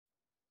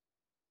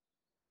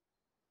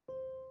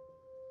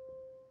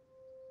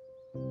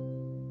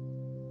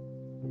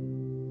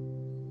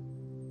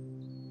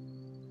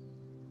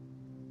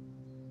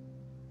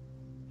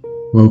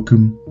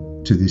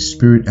Welcome to this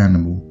spirit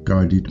animal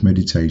guided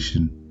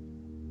meditation.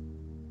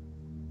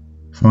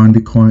 Find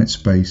a quiet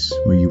space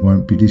where you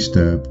won't be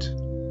disturbed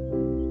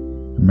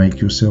and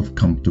make yourself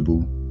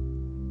comfortable,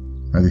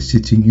 either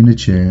sitting in a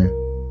chair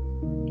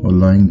or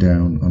lying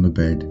down on a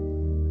bed,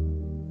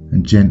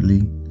 and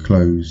gently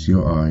close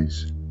your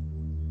eyes.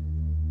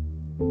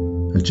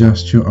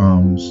 Adjust your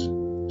arms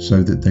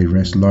so that they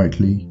rest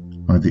lightly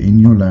either in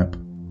your lap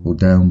or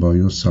down by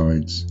your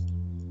sides.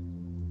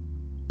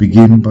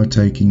 Begin by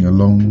taking a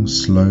long,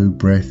 slow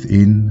breath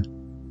in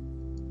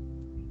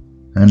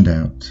and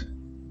out,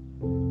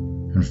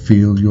 and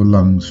feel your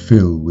lungs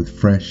fill with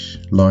fresh,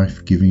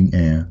 life-giving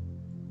air.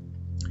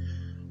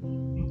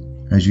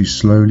 As you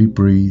slowly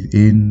breathe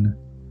in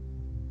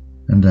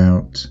and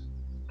out,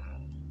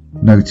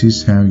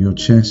 notice how your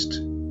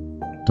chest,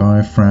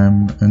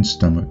 diaphragm and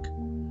stomach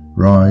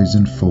rise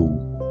and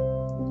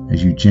fall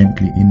as you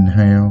gently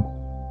inhale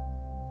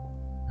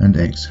and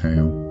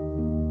exhale.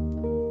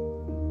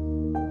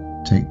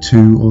 Take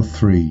 2 or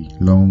 3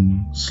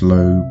 long,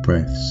 slow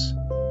breaths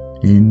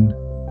in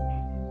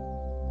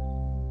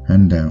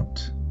and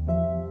out.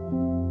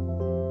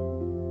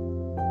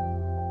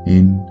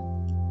 In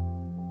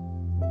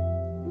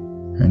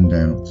and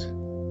out.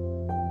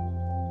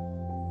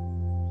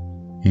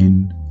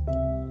 In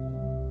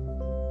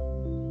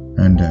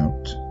and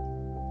out.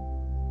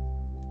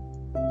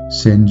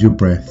 Send your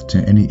breath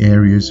to any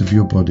areas of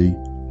your body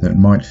that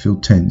might feel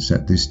tense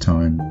at this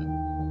time,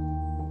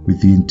 with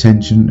the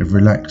intention of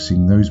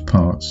relaxing those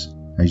parts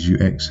as you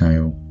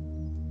exhale.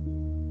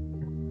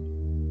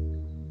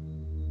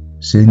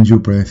 Send your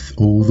breath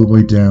all the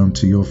way down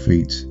to your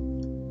feet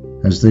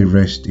as they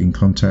rest in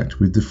contact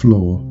with the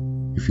floor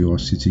if you are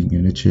sitting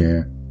in a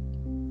chair,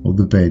 or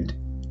the bed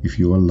if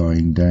you are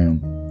lying down.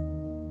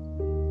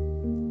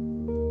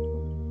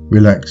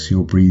 Relax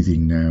your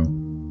breathing now,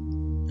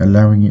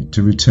 allowing it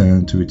to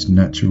return to its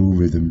natural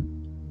rhythm,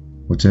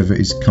 whatever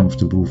is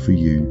comfortable for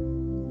you.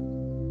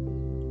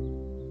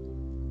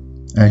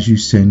 As you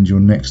send your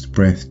next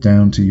breath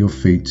down to your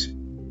feet,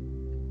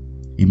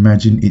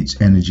 imagine its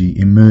energy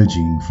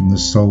emerging from the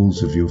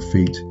soles of your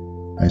feet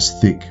as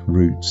thick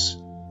roots.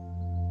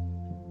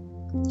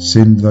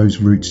 Send those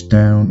roots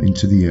down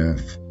into the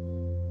earth,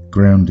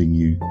 grounding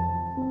you,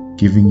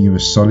 giving you a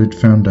solid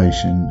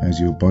foundation as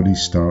your body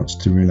starts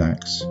to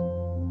relax.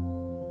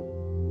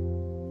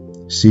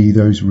 See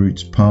those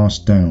roots pass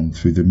down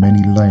through the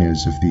many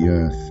layers of the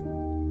earth,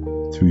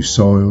 through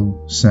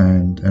soil,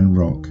 sand and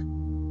rock,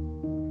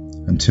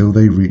 until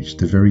they reach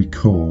the very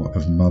core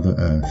of Mother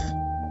Earth.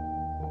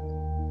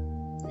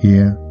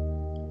 Here,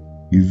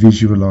 you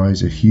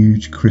visualize a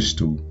huge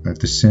crystal at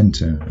the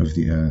center of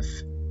the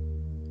earth.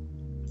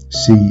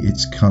 See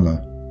its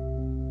color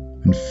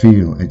and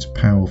feel its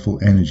powerful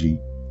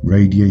energy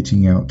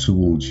radiating out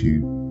towards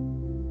you.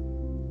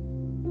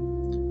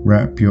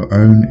 Wrap your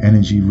own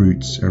energy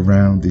roots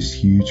around this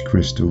huge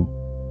crystal,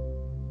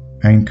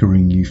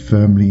 anchoring you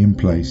firmly in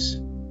place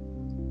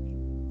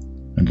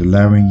and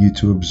allowing you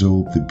to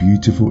absorb the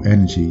beautiful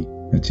energy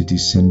that it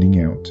is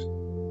sending out.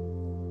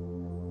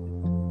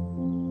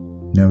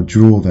 Now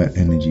draw that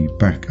energy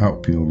back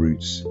up your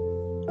roots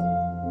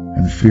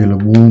and feel a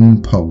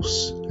warm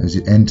pulse as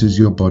it enters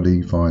your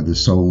body via the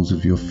soles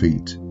of your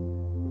feet.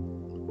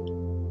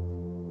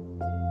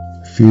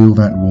 Feel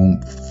that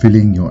warmth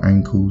filling your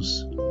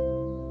ankles,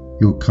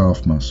 your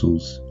calf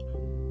muscles,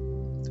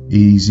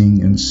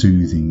 easing and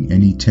soothing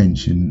any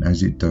tension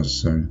as it does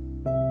so.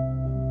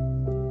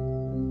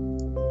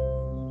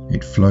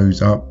 It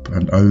flows up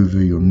and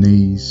over your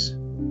knees,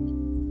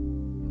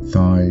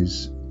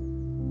 thighs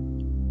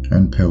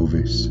and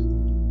pelvis,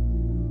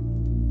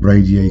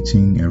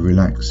 radiating a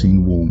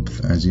relaxing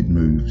warmth as it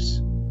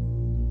moves.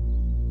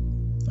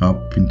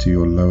 Up into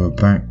your lower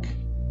back,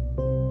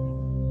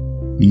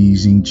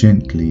 easing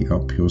gently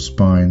up your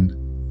spine,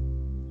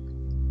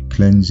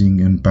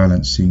 cleansing and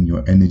balancing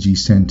your energy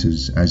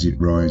centers as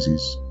it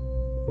rises.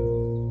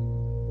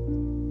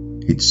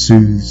 It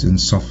soothes and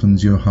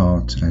softens your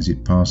heart as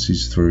it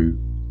passes through,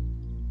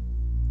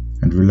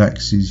 and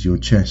relaxes your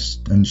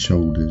chest and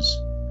shoulders,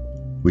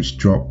 which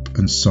drop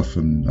and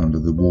soften under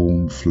the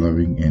warm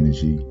flowing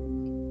energy.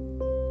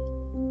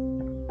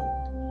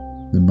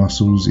 The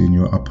muscles in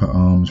your upper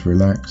arms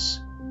relax,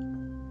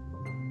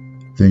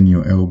 then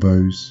your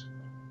elbows,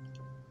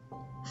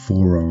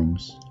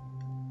 forearms,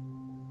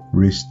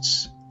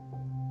 wrists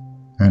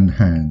and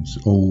hands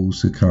all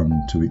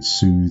succumb to its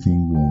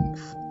soothing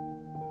warmth.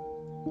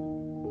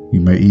 You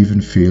may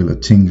even feel a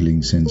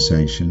tingling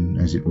sensation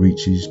as it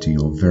reaches to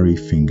your very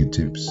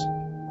fingertips.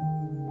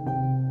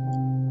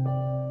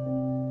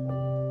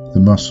 The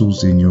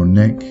muscles in your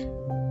neck,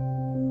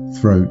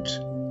 throat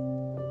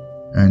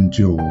and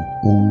jaw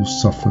all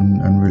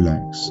soften and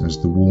relax as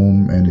the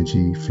warm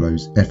energy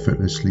flows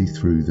effortlessly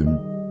through them.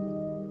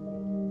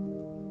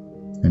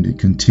 And it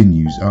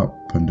continues up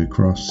and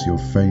across your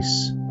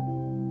face,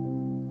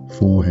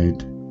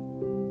 forehead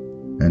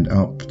and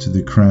up to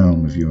the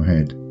crown of your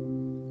head.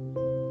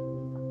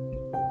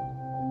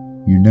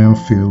 You now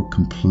feel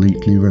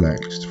completely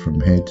relaxed from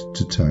head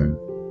to toe,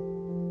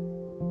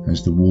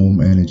 as the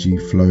warm energy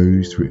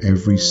flows through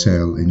every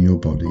cell in your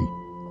body.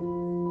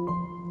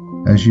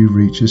 As you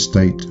reach a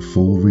state of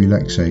full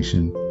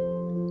relaxation,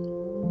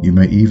 you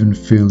may even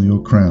feel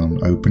your crown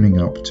opening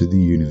up to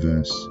the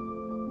universe,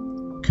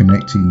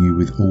 connecting you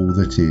with all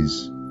that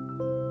is.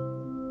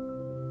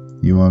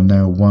 You are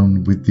now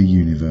one with the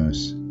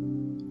universe,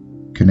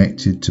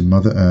 connected to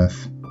Mother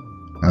Earth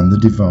and the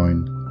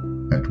Divine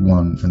at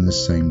one and the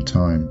same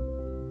time.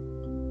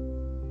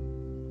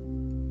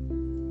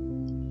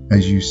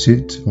 As you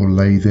sit or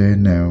lay there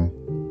now,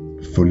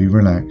 fully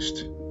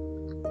relaxed,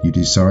 you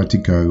decide to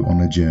go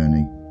on a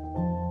journey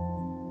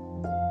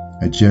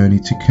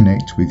to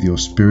connect with your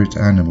spirit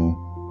animal,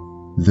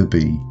 the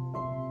bee.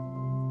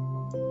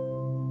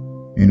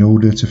 In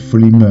order to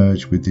fully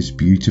merge with this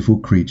beautiful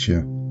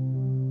creature,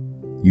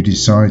 you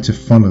decide to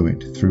follow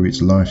it through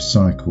its life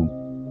cycle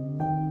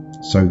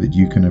so that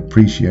you can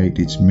appreciate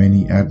its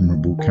many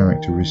admirable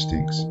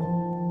characteristics.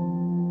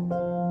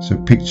 So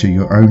picture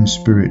your own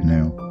spirit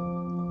now,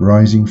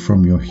 rising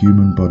from your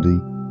human body,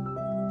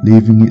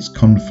 leaving its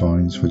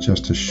confines for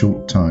just a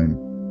short time,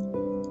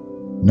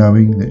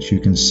 knowing that you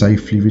can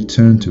safely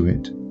return to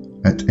it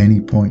at any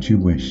point you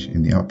wish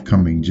in the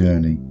upcoming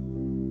journey.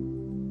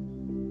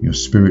 Your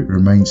spirit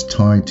remains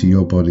tied to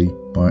your body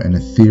by an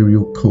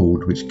ethereal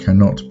cord which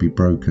cannot be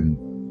broken,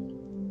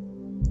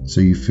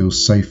 so you feel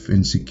safe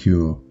and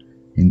secure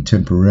in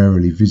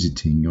temporarily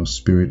visiting your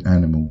spirit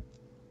animal,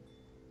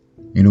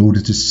 in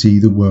order to see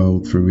the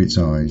world through its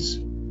eyes,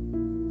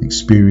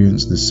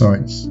 experience the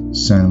sights,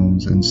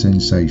 sounds and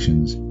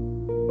sensations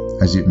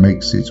as it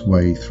makes its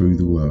way through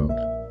the world.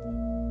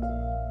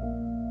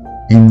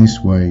 In this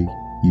way,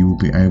 you will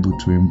be able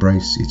to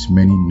embrace its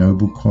many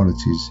noble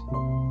qualities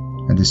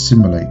and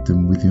assimilate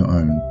them with your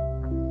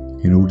own,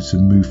 in order to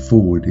move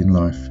forward in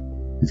life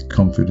with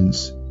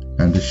confidence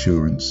and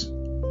assurance.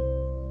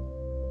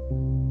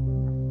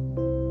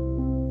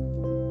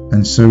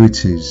 And so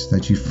it is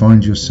that you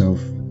find yourself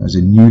as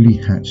a newly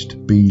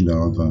hatched bee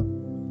larva,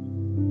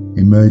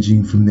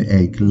 emerging from the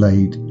egg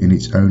laid in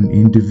its own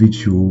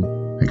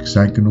individual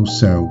hexagonal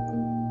cell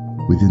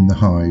within the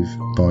hive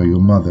by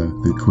your mother,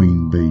 the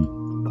queen bee.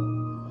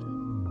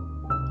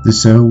 The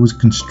cell was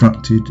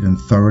constructed and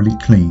thoroughly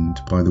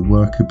cleaned by the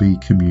worker bee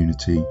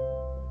community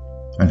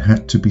and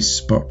had to be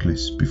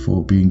spotless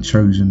before being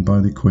chosen by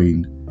the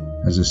queen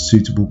as a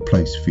suitable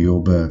place for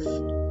your birth.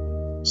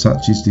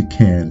 Such is the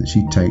care that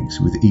she takes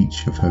with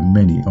each of her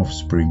many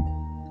offspring.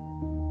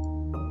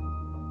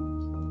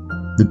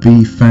 The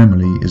bee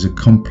family is a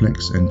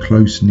complex and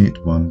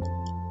close-knit one,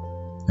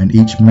 and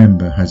each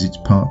member has its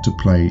part to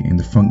play in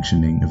the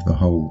functioning of the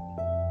whole.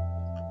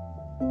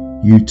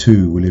 You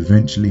too will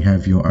eventually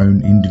have your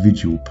own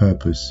individual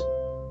purpose,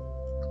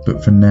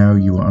 but for now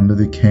you are under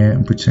the care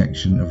and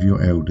protection of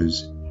your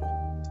elders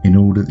in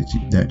order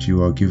that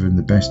you are given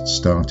the best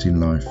start in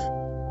life.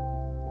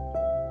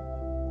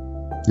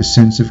 The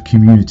sense of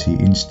community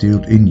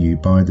instilled in you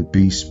by the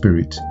bee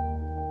spirit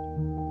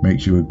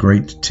makes you a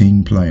great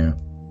team player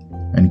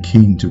and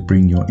keen to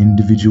bring your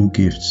individual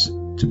gifts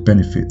to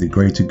benefit the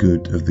greater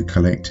good of the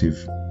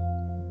collective.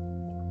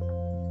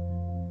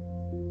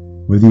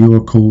 Whether you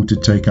are called to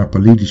take up a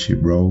leadership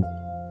role,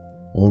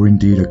 or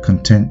indeed are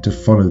content to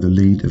follow the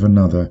lead of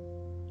another,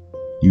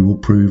 you will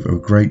prove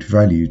of great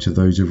value to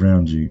those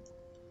around you,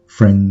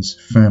 friends,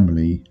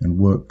 family, and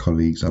work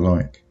colleagues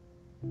alike.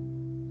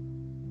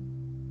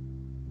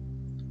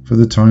 For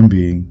the time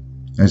being,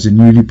 as a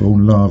newly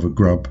born larva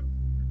grub,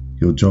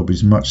 your job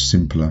is much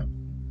simpler: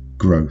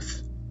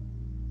 growth.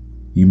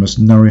 You must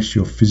nourish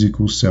your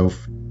physical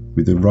self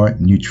with the right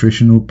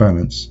nutritional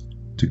balance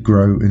to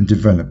grow and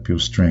develop your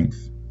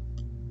strength.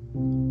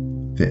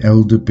 The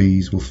elder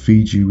bees will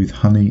feed you with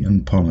honey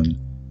and pollen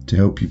to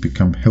help you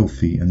become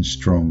healthy and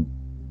strong.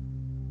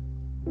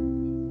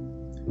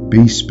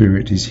 Bee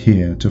Spirit is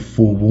here to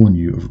forewarn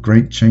you of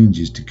great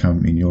changes to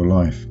come in your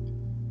life,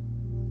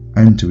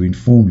 and to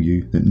inform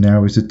you that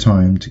now is the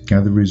time to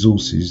gather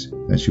resources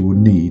that you will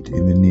need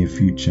in the near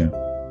future.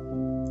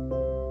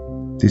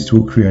 This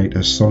will create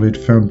a solid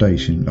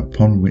foundation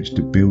upon which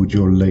to build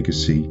your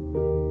legacy,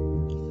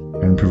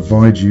 and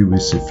provide you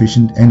with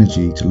sufficient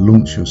energy to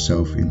launch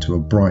yourself into a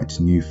bright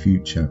new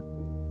future.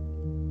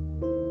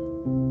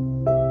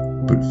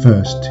 But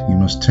first, you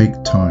must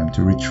take time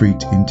to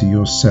retreat into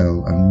your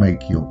cell and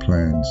make your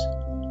plans.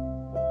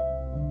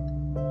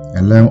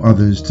 Allow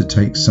others to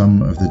take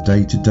some of the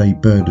day-to-day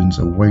burdens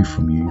away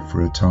from you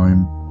for a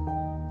time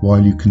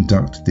while you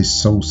conduct this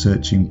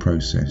soul-searching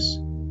process.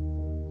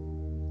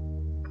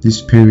 This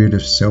period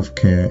of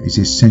self-care is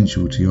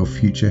essential to your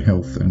future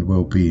health and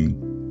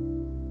well-being.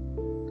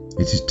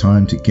 It is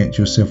time to get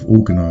yourself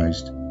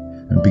organised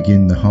and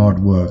begin the hard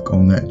work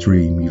on that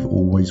dream you've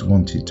always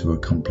wanted to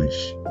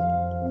accomplish.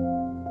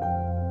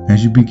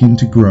 As you begin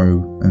to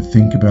grow and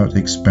think about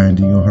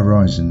expanding your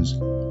horizons,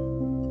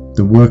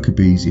 the worker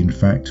bees in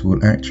fact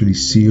will actually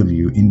seal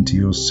you into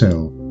your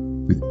cell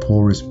with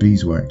porous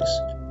beeswax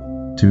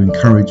to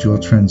encourage your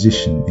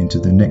transition into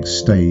the next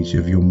stage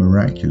of your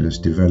miraculous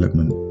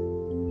development.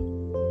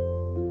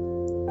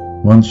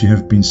 Once you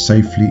have been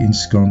safely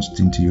ensconced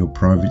into your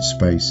private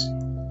space,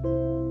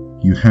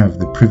 you have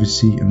the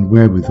privacy and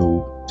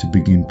wherewithal to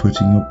begin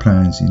putting your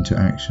plans into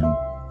action,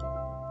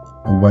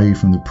 away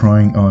from the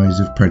prying eyes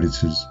of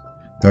predators,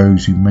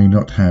 those who may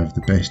not have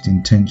the best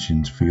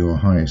intentions for your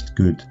highest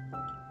good.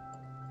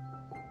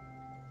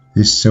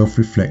 This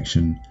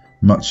self-reflection,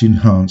 much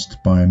enhanced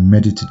by a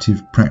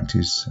meditative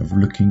practice of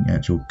looking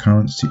at your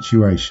current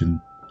situation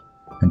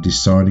and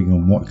deciding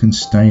on what can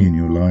stay in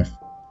your life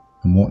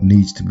and what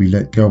needs to be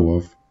let go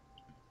of,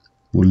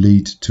 will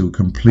lead to a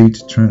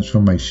complete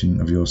transformation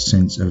of your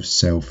sense of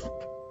self.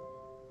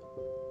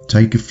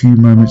 Take a few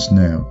moments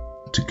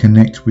now to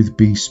connect with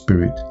Be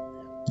Spirit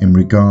in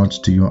regards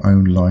to your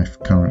own life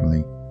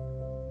currently.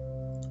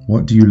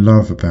 What do you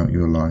love about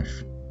your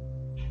life?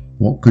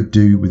 What could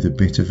do with a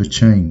bit of a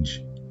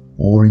change,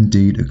 or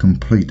indeed a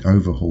complete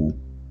overhaul?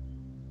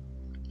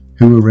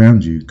 Who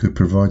around you could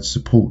provide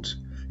support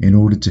in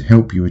order to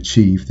help you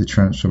achieve the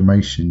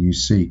transformation you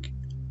seek?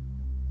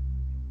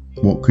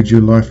 What could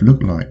your life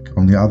look like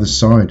on the other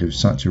side of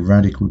such a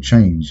radical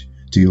change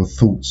to your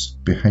thoughts,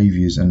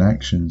 behaviours and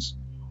actions?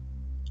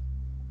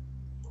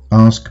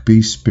 Ask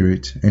Be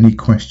Spirit any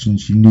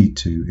questions you need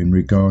to in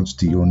regards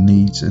to your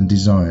needs and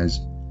desires.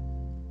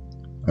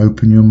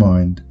 Open your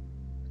mind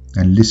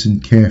and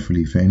listen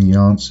carefully for any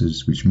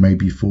answers which may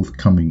be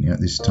forthcoming at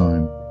this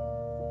time.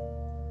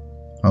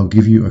 I'll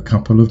give you a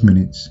couple of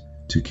minutes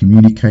to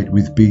communicate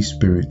with Be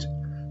Spirit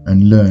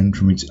and learn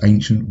from its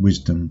ancient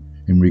wisdom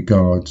in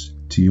regards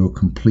to your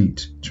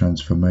complete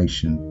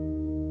transformation.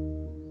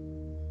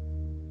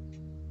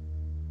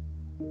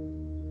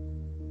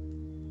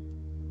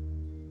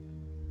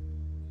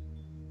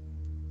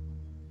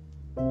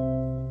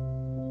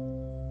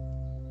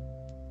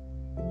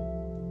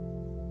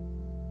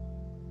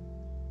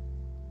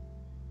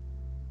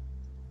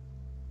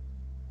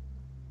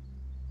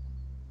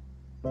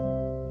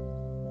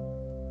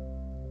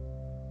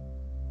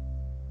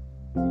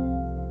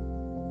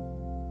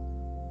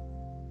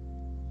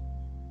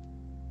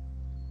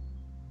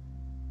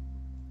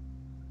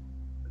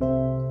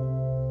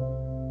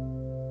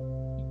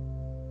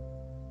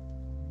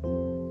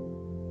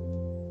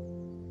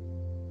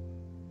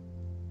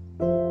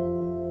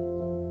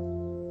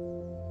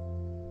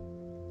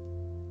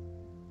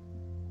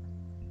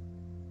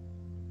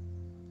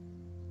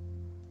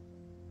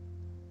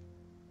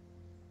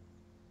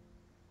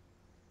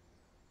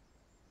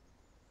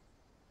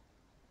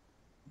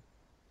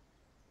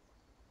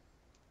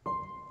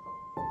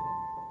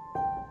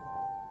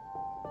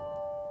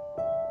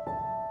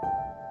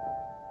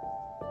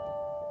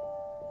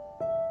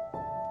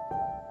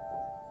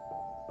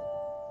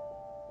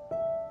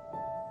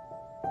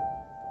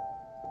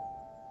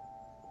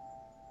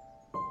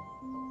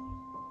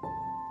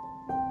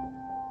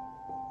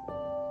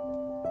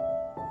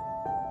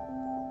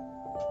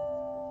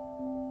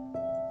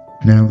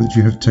 Now that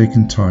you have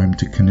taken time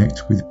to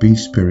connect with Be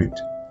Spirit,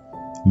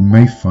 you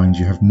may find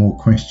you have more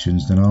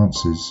questions than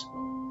answers.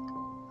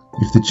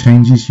 If the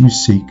changes you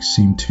seek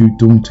seem too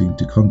daunting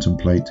to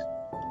contemplate,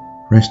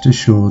 rest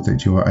assured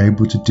that you are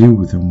able to deal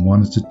with them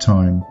one at a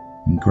time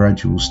in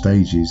gradual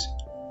stages.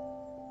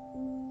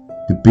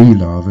 The bee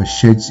larva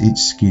sheds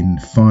its skin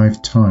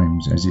 5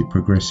 times as it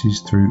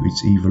progresses through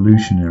its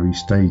evolutionary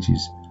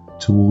stages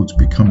towards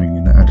becoming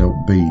an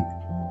adult bee.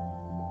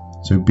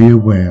 So be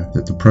aware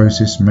that the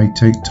process may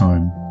take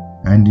time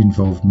and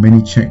involve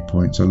many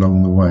checkpoints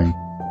along the way.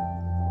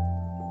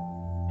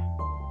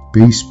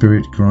 Be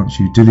Spirit grants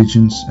you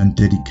diligence and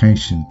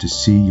dedication to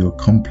see your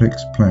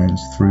complex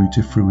plans through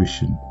to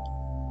fruition,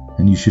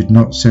 and you should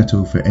not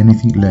settle for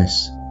anything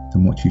less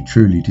than what you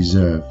truly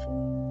deserve.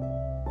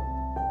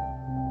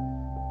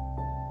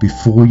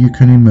 Before you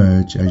can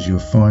emerge as your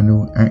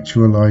final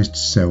actualized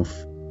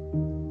self,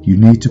 you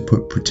need to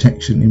put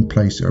protection in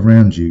place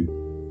around you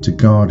to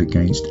guard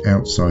against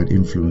outside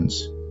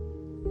influence.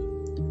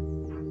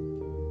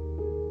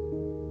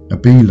 A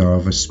bee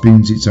larva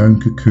spins its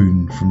own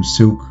cocoon from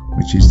silk,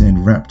 which is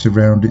then wrapped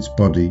around its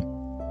body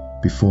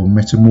before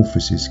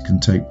metamorphosis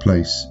can take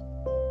place.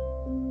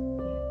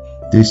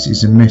 This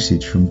is a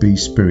message from Be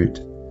Spirit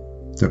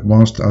that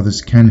whilst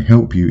others can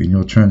help you in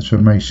your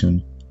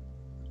transformation,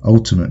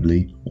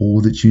 ultimately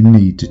all that you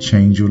need to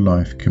change your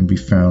life can be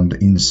found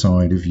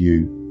inside of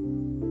you.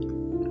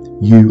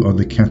 You are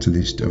the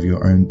catalyst of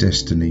your own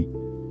destiny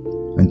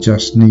and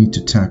just need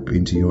to tap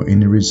into your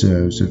inner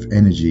reserves of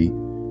energy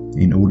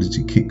in order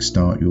to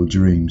kickstart your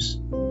dreams.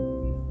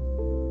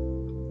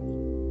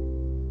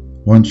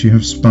 Once you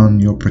have spun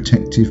your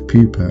protective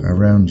pupa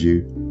around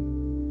you,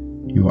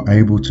 you are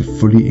able to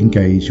fully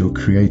engage your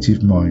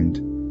creative mind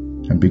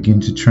and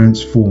begin to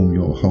transform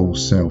your whole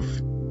self.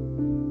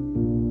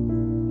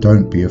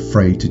 Don't be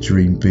afraid to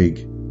dream big.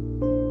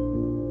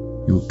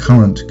 Your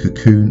current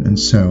cocoon and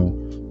cell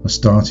are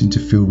starting to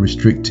feel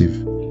restrictive,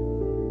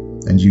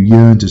 and you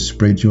yearn to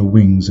spread your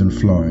wings and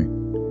fly,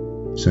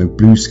 so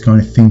blue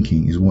sky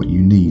thinking is what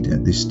you need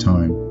at this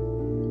time.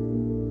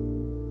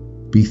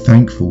 Be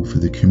thankful for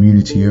the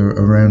community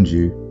around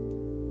you.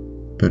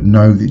 but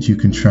know that you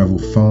can travel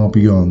far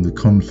beyond the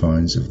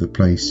confines of the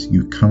place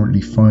you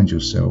currently find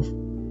yourself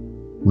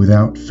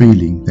without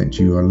feeling that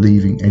you are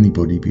leaving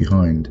anybody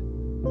behind.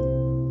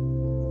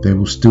 They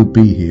will still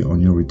be here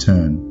on your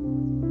return.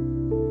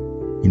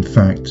 In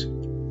fact,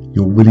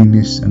 your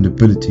willingness and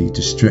ability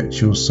to stretch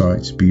your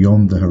sights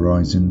beyond the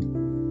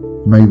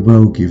horizon may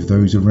well give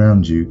those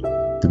around you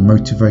the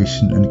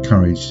motivation and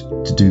courage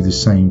to do the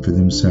same for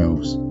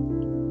themselves.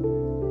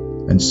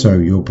 And so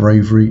your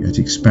bravery at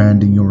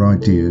expanding your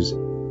ideas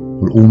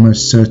will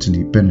almost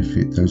certainly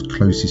benefit those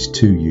closest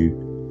to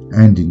you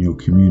and in your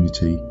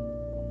community.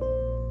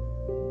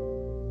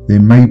 There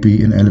may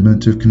be an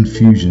element of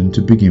confusion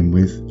to begin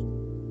with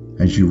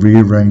as you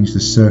rearrange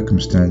the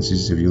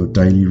circumstances of your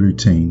daily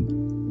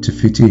routine to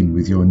fit in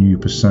with your new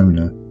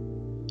persona,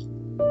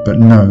 but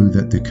know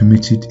that the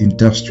committed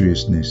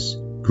industriousness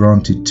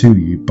granted to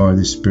you by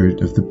the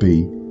spirit of the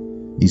bee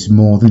is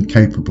more than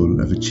capable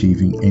of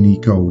achieving any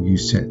goal you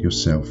set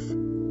yourself.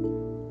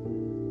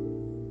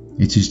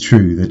 It is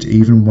true that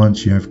even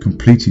once you have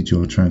completed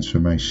your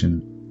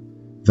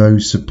transformation,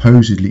 those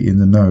supposedly in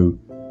the know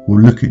will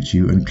look at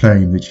you and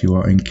claim that you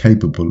are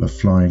incapable of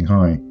flying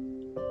high.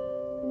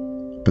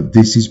 But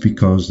this is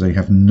because they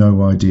have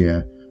no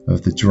idea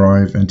of the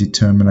drive and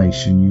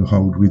determination you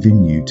hold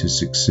within you to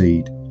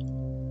succeed.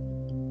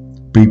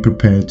 Be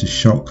prepared to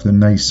shock the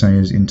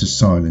naysayers into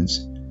silence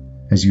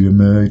as you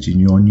emerge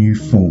in your new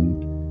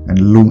form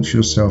and launch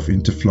yourself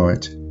into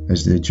flight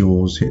as their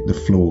jaws hit the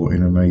floor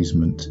in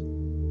amazement.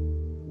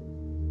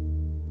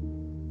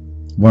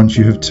 Once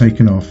you have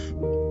taken off,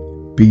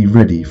 be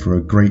ready for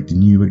a great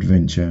new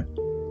adventure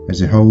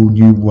as a whole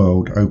new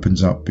world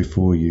opens up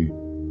before you.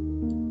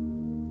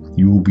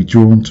 You will be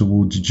drawn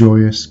towards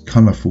joyous,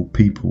 colourful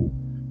people,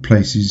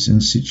 places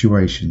and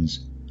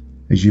situations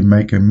as you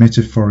make a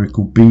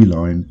metaphorical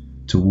beeline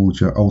towards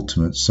your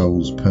ultimate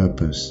soul's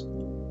purpose.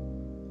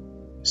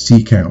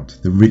 Seek out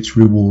the rich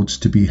rewards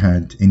to be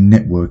had in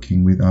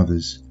networking with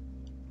others,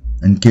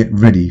 and get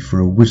ready for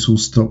a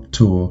whistle-stop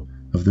tour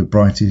of the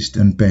brightest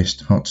and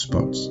best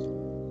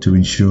hotspots to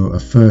ensure a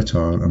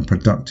fertile and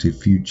productive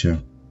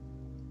future.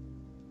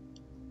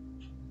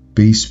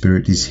 Bee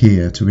Spirit is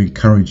here to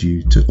encourage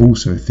you to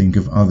also think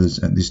of others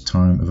at this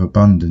time of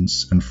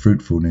abundance and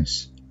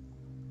fruitfulness.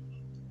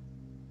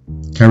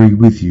 Carry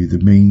with you the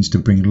means to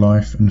bring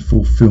life and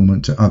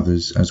fulfillment to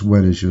others as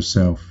well as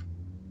yourself.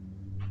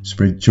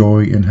 Spread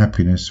joy and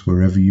happiness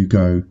wherever you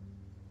go,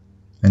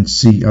 and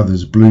see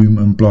others bloom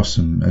and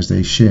blossom as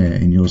they share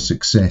in your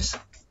success.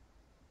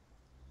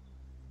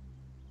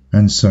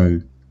 And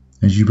so,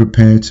 as you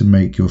prepare to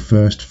make your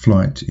first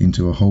flight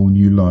into a whole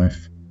new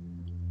life,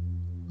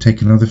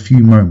 take another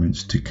few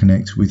moments to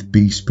connect with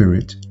Bee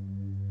Spirit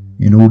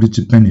in order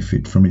to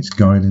benefit from its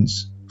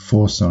guidance,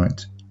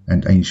 foresight,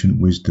 and ancient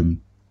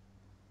wisdom.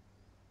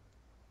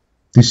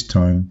 This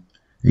time,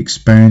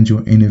 expand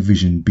your inner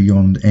vision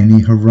beyond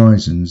any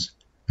horizons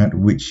at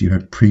which you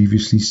had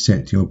previously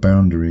set your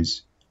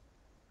boundaries.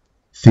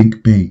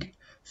 Think big,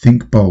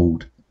 think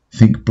bold,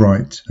 think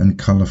bright and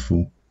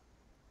colourful.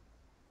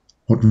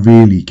 What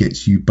really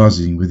gets you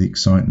buzzing with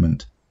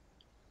excitement?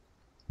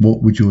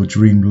 What would your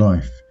dream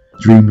life,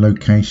 dream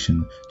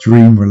location,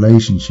 dream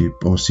relationship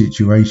or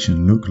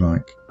situation look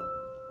like?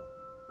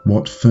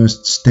 What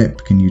first step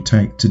can you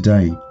take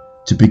today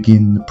to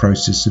begin the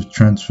process of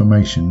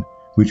transformation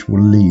which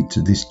will lead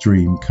to this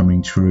dream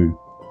coming true?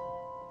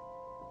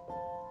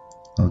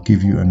 I'll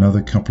give you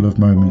another couple of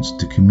moments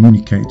to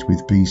communicate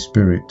with Bee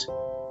Spirit.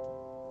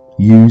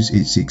 Use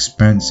its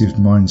expansive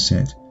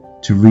mindset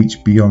to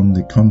reach beyond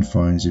the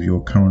confines of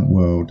your current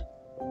world.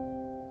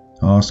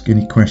 Ask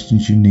any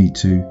questions you need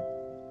to,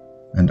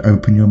 and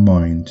open your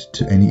mind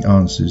to any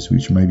answers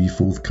which may be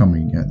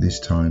forthcoming at this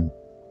time.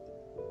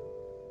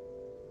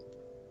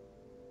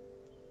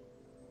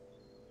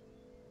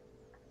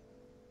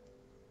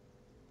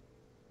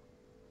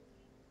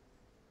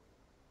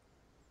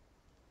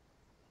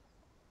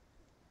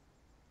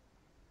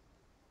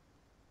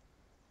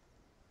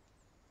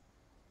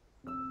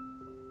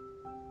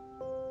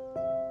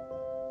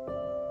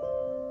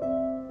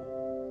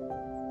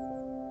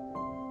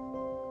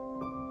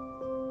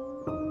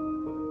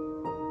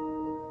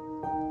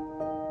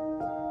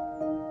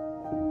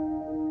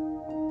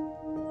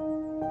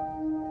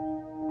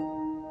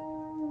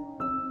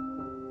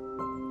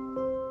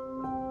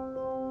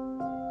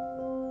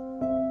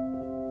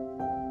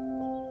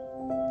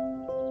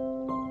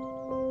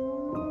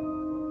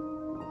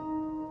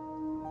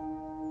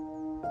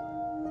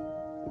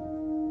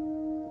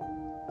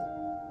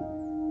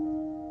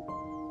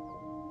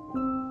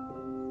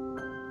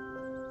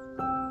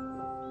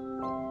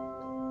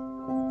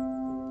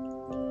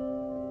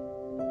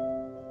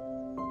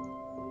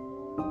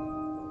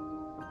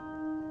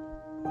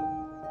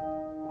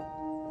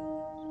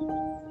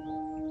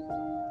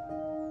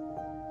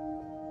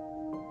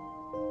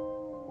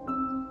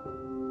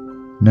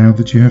 Now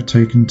that you have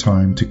taken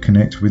time to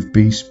connect with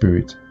Bee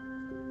Spirit,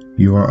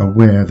 you are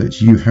aware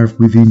that you have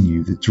within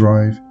you the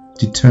drive,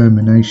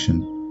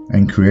 determination,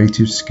 and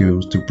creative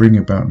skills to bring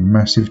about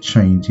massive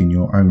change in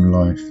your own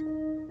life.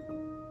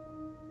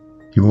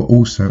 You are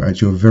also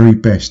at your very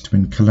best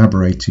when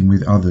collaborating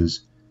with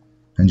others,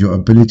 and your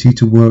ability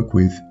to work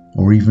with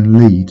or even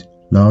lead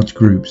large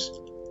groups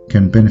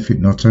can benefit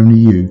not only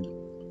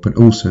you, but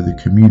also the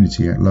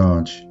community at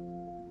large.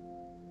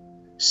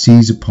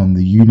 Seize upon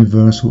the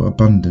universal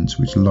abundance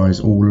which lies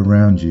all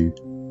around you.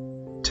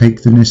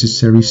 Take the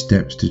necessary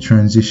steps to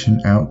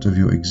transition out of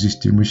your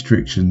existing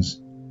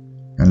restrictions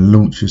and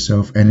launch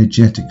yourself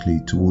energetically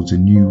towards a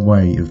new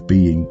way of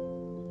being.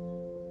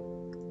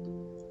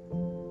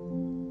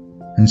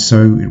 And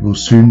so it will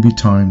soon be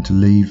time to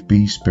leave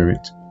Be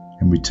Spirit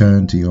and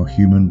return to your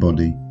human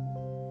body.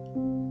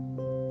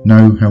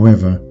 Know,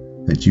 however,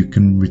 that you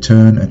can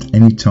return at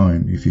any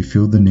time if you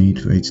feel the need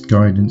for its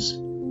guidance,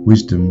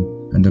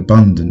 wisdom, and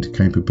abundant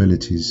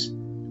capabilities.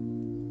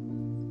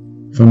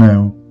 For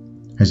now,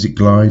 as it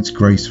glides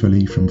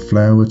gracefully from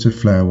flower to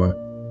flower,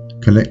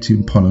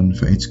 collecting pollen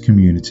for its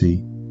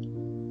community,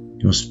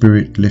 your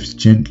spirit lifts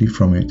gently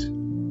from it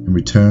and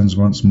returns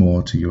once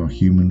more to your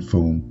human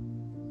form.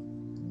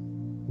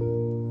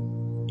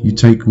 You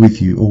take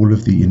with you all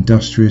of the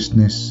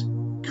industriousness,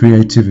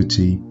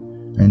 creativity,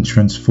 and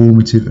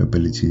transformative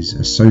abilities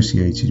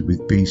associated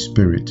with Be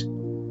Spirit,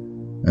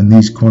 and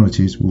these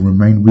qualities will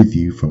remain with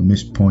you from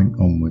this point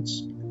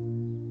onwards.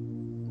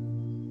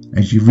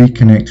 As you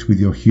reconnect with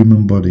your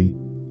human body,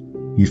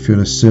 you feel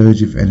a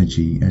surge of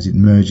energy as it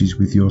merges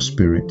with your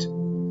spirit,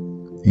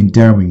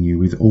 endowing you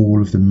with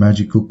all of the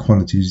magical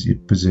qualities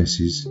it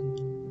possesses,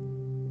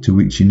 to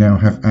which you now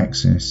have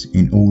access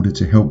in order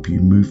to help you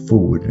move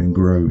forward and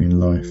grow in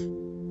life.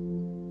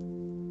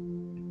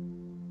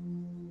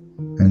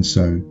 And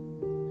so,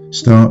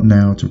 start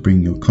now to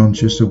bring your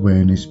conscious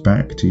awareness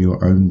back to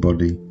your own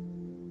body,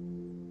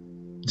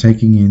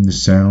 taking in the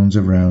sounds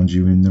around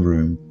you in the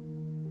room.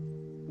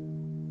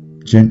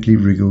 Gently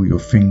wriggle your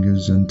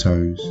fingers and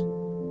toes,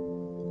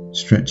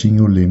 stretching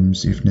your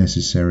limbs if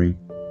necessary,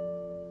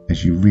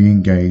 as you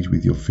re-engage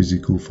with your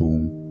physical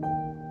form.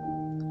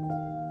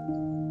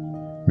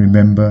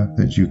 Remember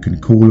that you can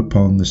call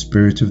upon the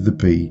spirit of the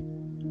bee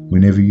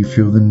whenever you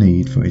feel the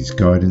need for its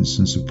guidance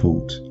and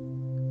support,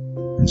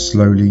 and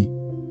slowly,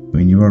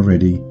 when you are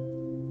ready,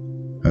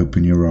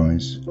 open your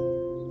eyes.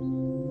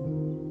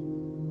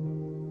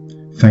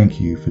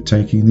 Thank you for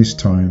taking this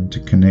time to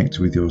connect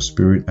with your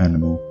spirit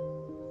animal.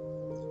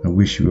 I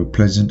wish you a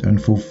pleasant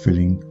and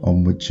fulfilling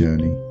onward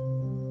journey.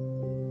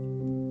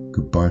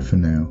 Goodbye for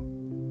now.